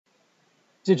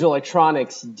Digital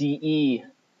Electronics, DE,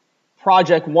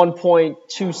 Project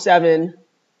 1.27,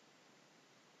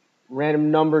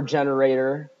 random number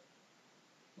generator,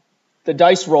 the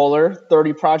dice roller,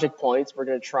 30 project points. We're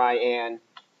going to try and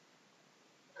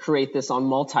create this on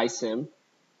multi-sim.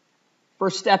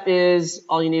 First step is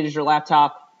all you need is your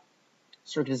laptop,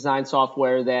 circuit design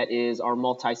software that is our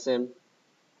multi-sim.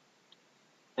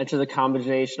 Enter the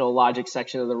combinational logic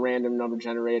section of the random number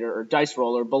generator or dice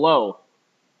roller below.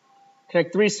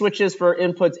 Connect 3 switches for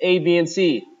inputs A, B, and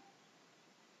C.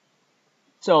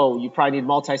 So you probably need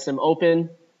multi-sim open.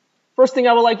 First thing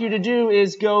I would like you to do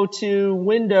is go to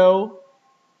Window,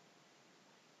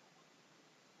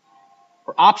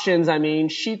 or Options,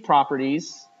 Sheet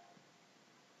Properties.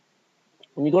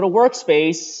 When you go to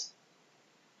Workspace,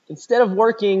 instead of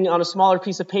working on a smaller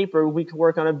piece of paper, we could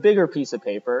work on a bigger piece of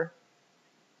paper,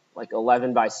 like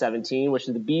 11 by 17, which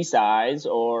is the B size,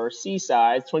 or C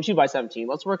size, 22 by 17.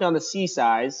 Let's work on the C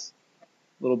size,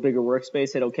 a little bigger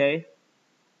workspace, hit OK.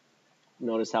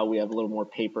 Notice how we have a little more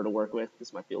paper to work with.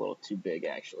 This might be a little too big,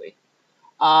 actually.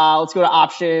 Let's go to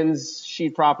Options,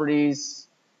 Sheet Properties,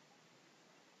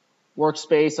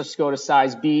 Workspace. Let's go to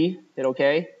size B, hit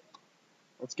OK.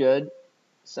 That's good.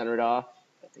 Center it off.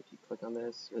 I think you click on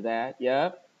this or that.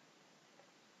 Yep.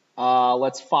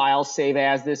 Let's File, Save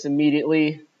As this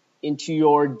immediately into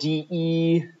your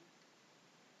DE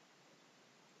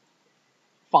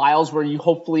files where you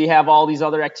hopefully have all these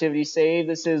other activities saved.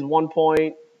 This is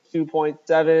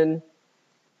 1.2.7.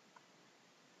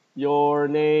 Your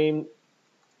name,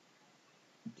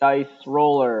 dice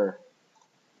roller.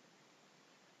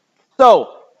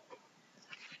 So,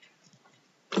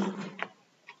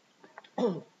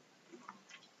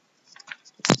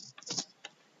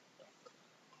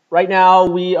 right now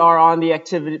we are on the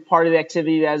activity part of the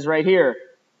activity that is right here.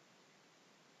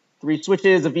 3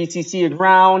 switches, a VCC, a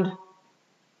ground,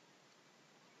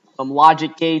 some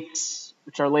logic gates,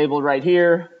 which are labeled right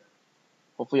here.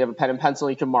 Hopefully you have a pen and pencil,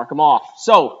 you can mark them off.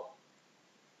 So,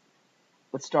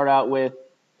 let's start out with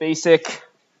basic.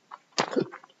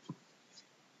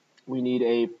 We need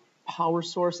a power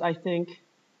source, I think.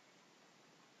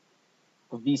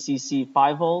 A VCC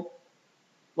 5 volt.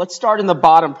 Let's start in the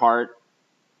bottom part.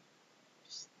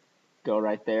 Just go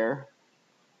right there.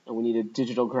 And we need a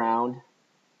digital ground.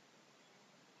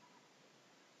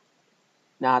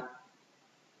 Not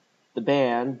the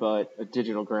band, but a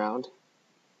digital ground.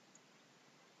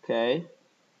 Okay.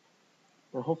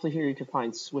 And hopefully here you can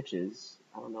find switches.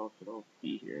 I don't know if it'll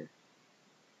be here.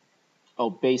 Oh,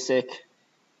 basic.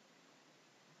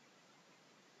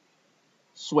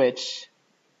 Switch.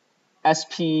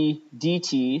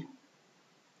 SPDT.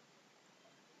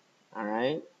 All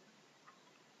right.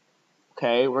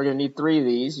 Okay, we're going to need 3 of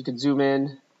these. You can zoom in.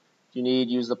 If you need,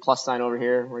 use the plus sign over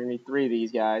here. We're going to need 3 of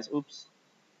these guys. Oops.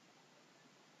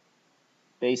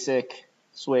 Basic,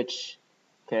 switch.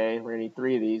 Okay, we're going to need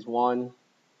 3 of these. 1.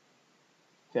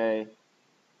 Okay.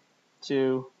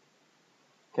 2.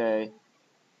 Okay.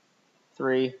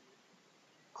 3.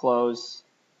 Close.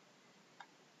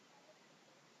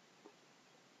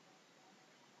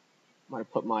 Might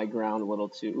have put my ground a little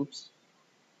too. Oops.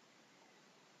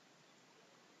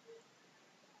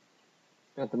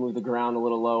 I have to move the ground a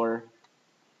little lower.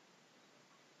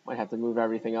 Might have to move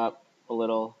everything up a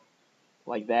little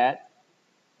like that.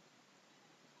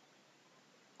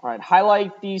 All right,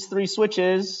 highlight these 3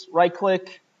 switches, right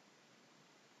click,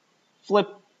 flip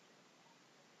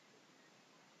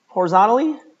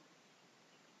horizontally.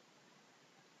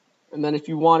 And then if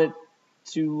you want it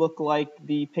to look like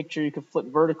the picture, you can flip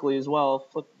vertically as well.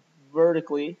 Flip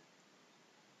vertically.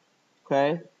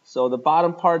 Okay, so the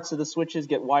bottom parts of the switches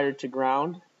get wired to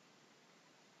ground.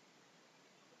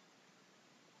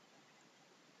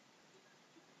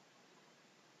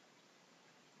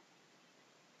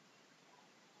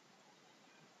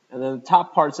 And then the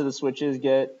top parts of the switches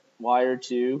get wired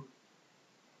to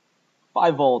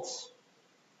 5 volts.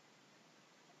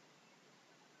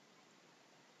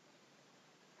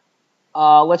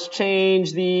 Let's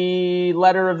change the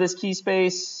letter of this key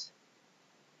space.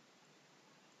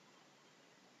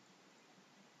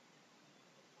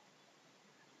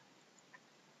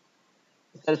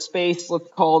 Instead of space, let's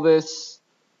call this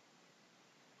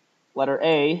letter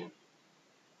A.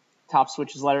 Top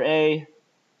switch is letter A.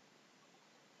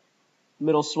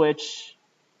 Middle switch,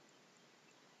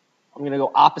 I'm going to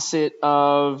go opposite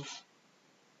of,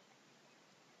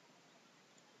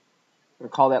 I'm going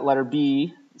to call that letter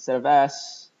B instead of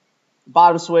S.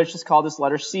 Bottom switch, let's call this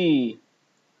letter C.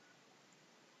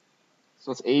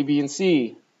 So it's A, B, and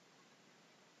C.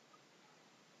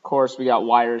 Of course, we got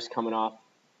wires coming off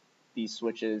these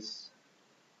switches.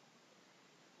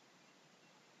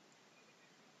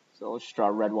 So let's draw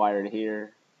a red wire to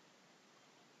here.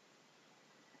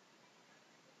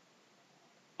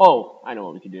 Oh, I know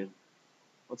what we can do.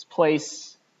 Let's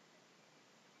place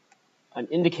an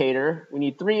indicator. We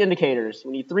need 3 indicators.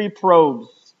 We need 3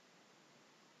 probes.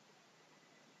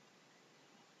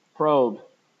 Probe.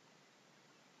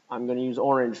 I'm going to use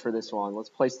orange for this one. Let's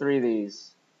place 3 of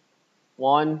these.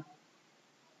 1,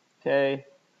 okay,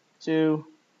 2,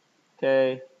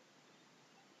 okay,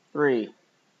 3.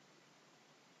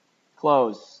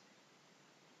 Close.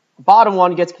 The bottom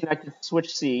one gets connected to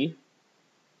switch C.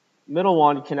 Middle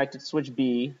one connected to switch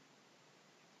B.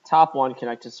 Top one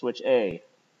connected to switch A.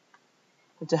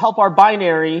 And to help our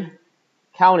binary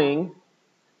counting,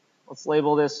 let's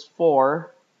label this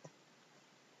 4.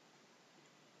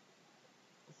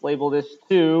 Let's label this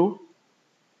 2.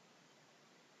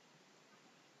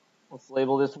 Let's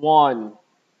label this 1.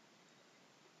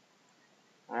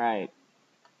 All right.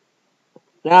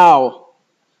 Now,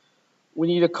 we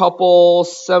need a couple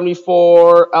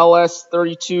 74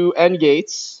 LS32 N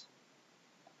gates.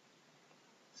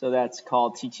 So that's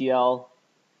called TTL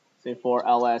 74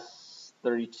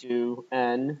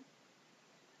 LS32N.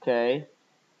 Okay.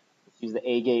 Let's use the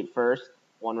A gate first.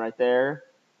 1 right there.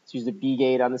 Let's use the B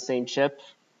gate on the same chip.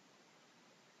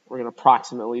 We're going to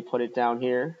approximately put it down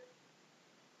here.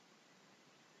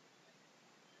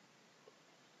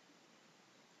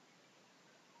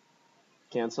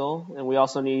 Cancel. And we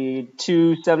also need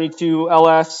 2 72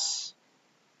 LS08s,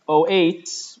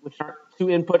 which are 2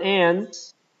 input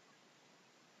ANDs.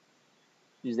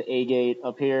 Use the A gate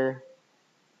up here.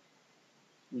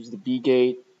 Use the B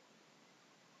gate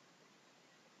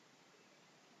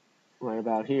right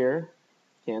about here.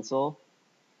 Cancel.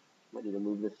 Might need to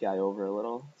move this guy over a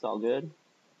little. It's all good.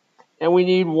 And we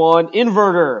need 1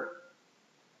 inverter.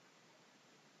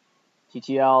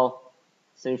 TTL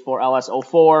 74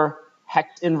 LS04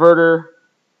 hex inverter.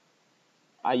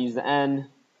 I use the N.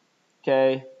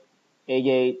 Okay. A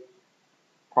gate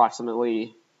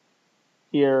approximately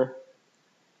here.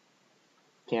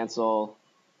 Cancel.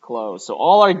 Close. So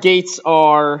all our gates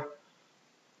are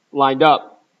lined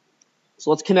up.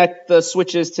 So let's connect the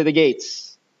switches to the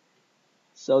gates.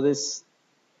 So this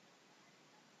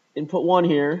input 1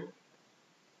 here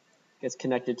gets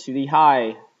connected to the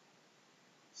high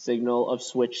signal of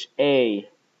switch A.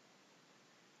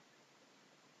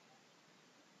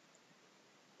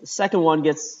 The second one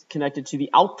gets connected to the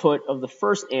output of the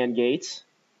first AND gate.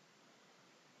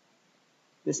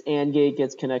 This AND gate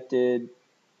gets connected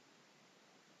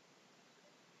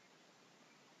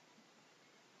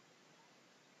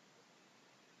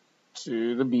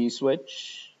to the B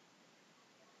switch.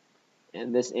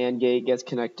 And this AND gate gets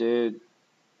connected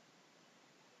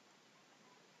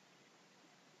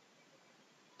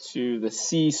to the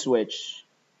C switch,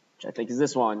 which I think is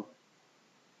this one.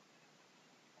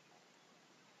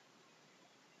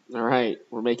 All right,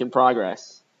 we're making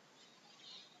progress.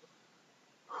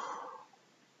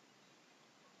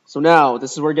 So now,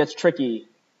 this is where it gets tricky.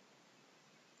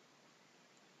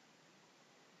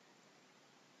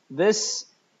 This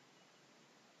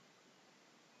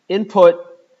input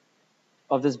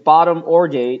of this bottom OR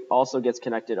gate also gets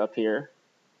connected up here.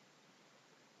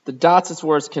 The dots is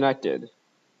where it's connected.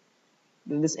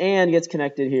 Then this AND gets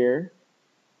connected here.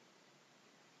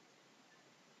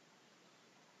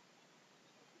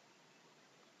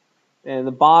 And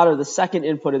the bottom, the second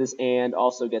input of this AND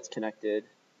also gets connected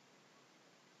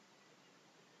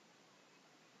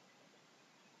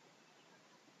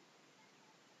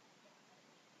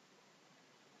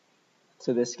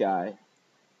to this guy.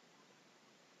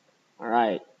 All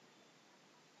right.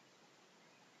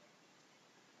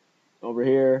 Over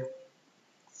here,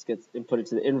 this gets inputted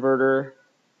to the inverter.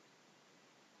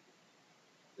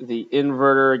 The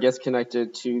inverter gets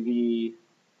connected to the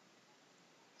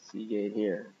C gate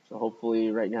here. So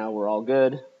hopefully right now we're all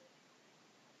good.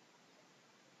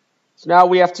 So now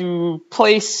we have to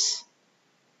place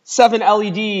 7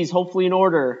 LEDs, hopefully in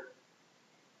order,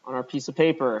 on our piece of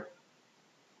paper.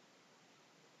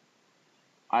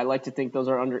 I like to think those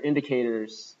are under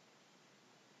indicators.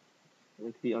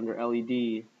 They could be under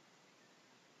LED.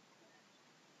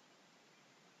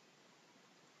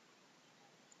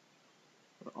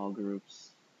 For all groups.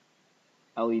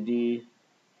 LED.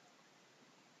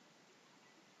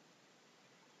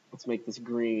 Let's make this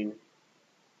green.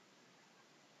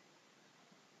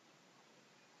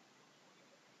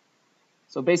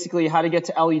 So basically how to get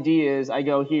to LED is I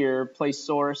go here, place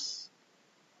source,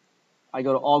 I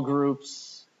go to all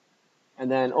groups,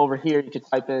 and then over here you could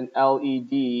type in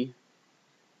LED. You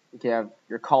can have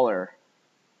your color.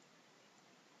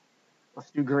 Let's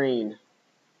do green.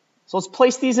 So let's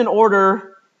place these in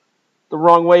order the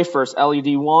wrong way first.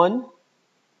 LED 1,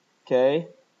 okay.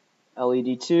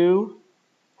 LED 2,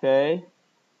 okay.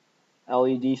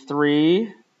 LED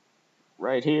 3,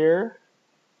 right here.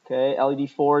 Okay,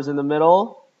 LED 4 is in the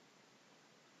middle.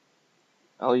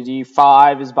 LED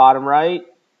 5 is bottom right.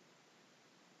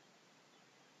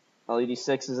 LED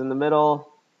 6 is in the middle.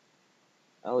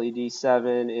 LED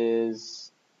 7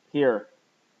 is here.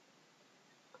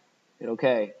 Hit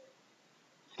OK.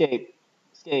 Escape.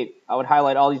 Escape. I would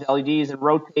highlight all these LEDs and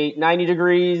rotate 90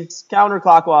 degrees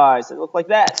counterclockwise. It looked like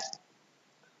that.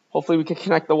 Hopefully we can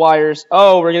connect the wires.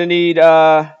 Oh, we're going to need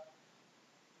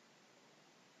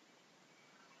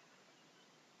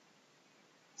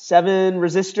 7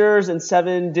 resistors and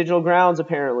 7 digital grounds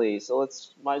apparently. So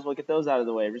might as well get those out of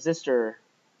the way. Resistor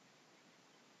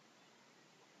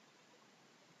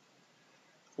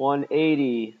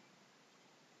 180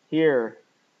 here.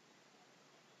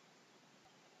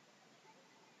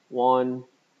 1,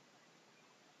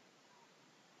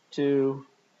 2,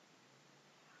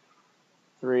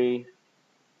 3,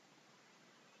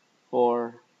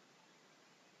 4,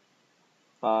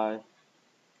 5,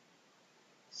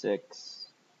 6,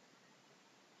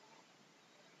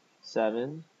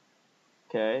 7.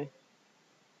 Okay.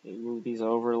 Move these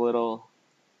over a little.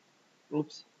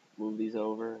 Oops. Move these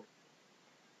over.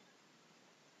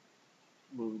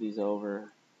 Move these over.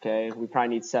 Okay. We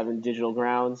probably need 7 digital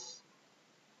grounds.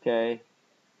 Okay.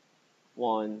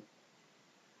 1,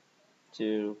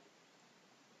 2,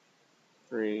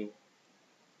 3,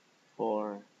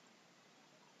 4,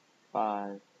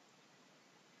 5,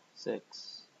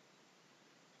 6,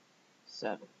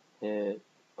 7. Hit.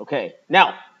 Okay.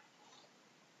 Now,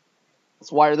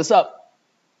 let's wire this up.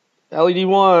 LED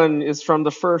 1 is from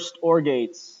the first OR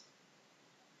gates.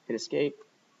 Hit escape.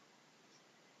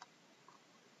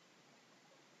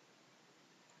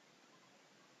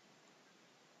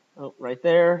 Oh, right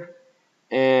there.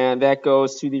 And that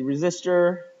goes to the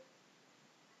resistor,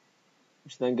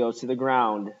 which then goes to the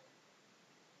ground.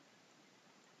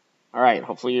 All right,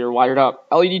 hopefully you're wired up.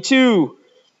 LED 2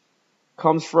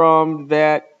 comes from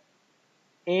that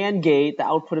AND gate, the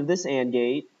output of this AND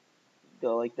gate.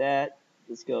 Go like that.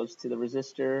 This goes to the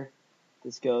resistor.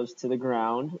 This goes to the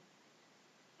ground.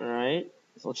 All right,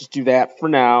 so let's just do that for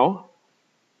now.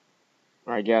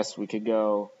 Or I guess we could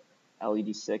go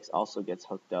LED 6 also gets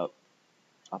hooked up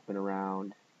and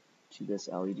around to this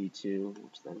LED 2,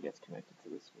 which then gets connected to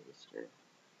this resistor.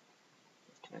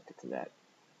 It's connected to that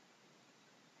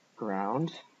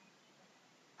ground.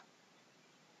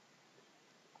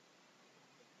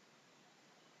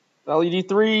 LED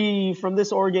 3 from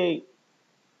this OR gate.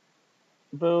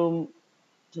 Boom,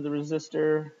 to the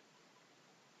resistor,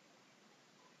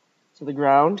 to the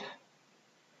ground.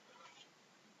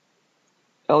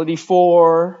 LED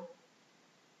 4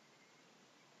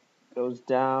 goes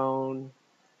down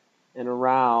and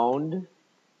around.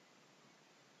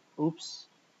 Oops.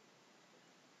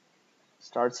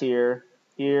 Starts here,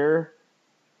 here,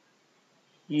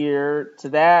 here, to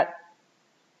that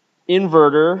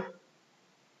inverter,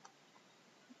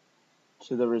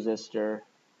 to the resistor,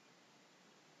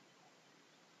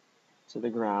 to the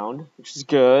ground, which is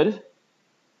good.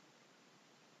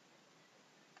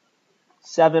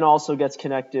 7 also gets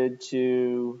connected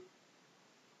to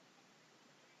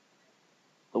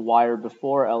the wire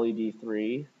before LED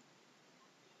 3,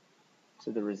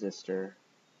 to the resistor,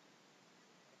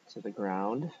 to the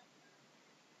ground.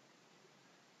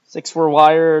 6 were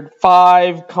wired.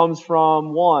 5 comes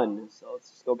from 1, so let's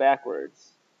just go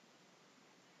backwards.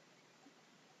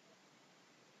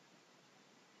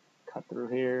 Cut through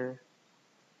here.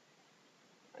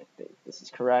 I think this is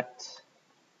correct.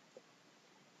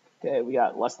 Okay, we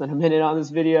got less than a minute on this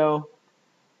video.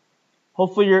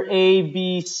 Hopefully your A,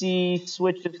 B, C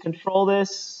switches control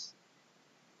this.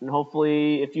 And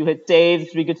hopefully if you hit save, this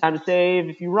would be a good time to save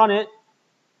if you run it.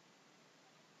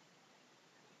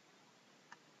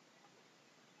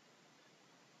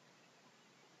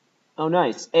 Oh,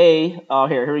 nice. A, oh,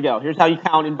 here we go. Here's how you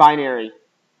count in binary.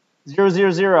 0,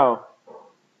 0, 0.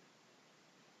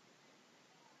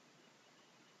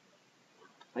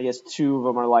 I guess 2 of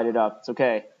them are lighted up. It's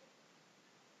okay.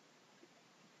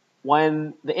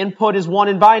 When the input is 1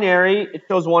 in binary, it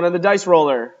shows 1 on the dice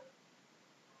roller.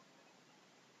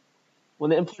 When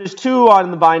the input is 2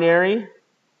 on the binary, it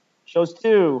shows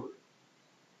 2.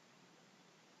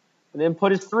 When the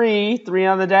input is 3, 3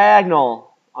 on the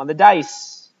diagonal, on the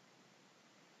dice.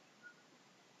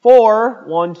 4,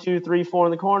 1, 2, 3, 4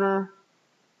 in the corner.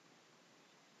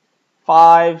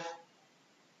 5,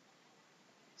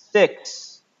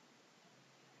 6.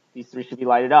 These 3 should be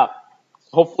lighted up.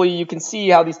 Hopefully you can see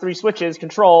how these 3 switches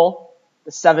control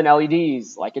the 7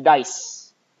 LEDs like a dice.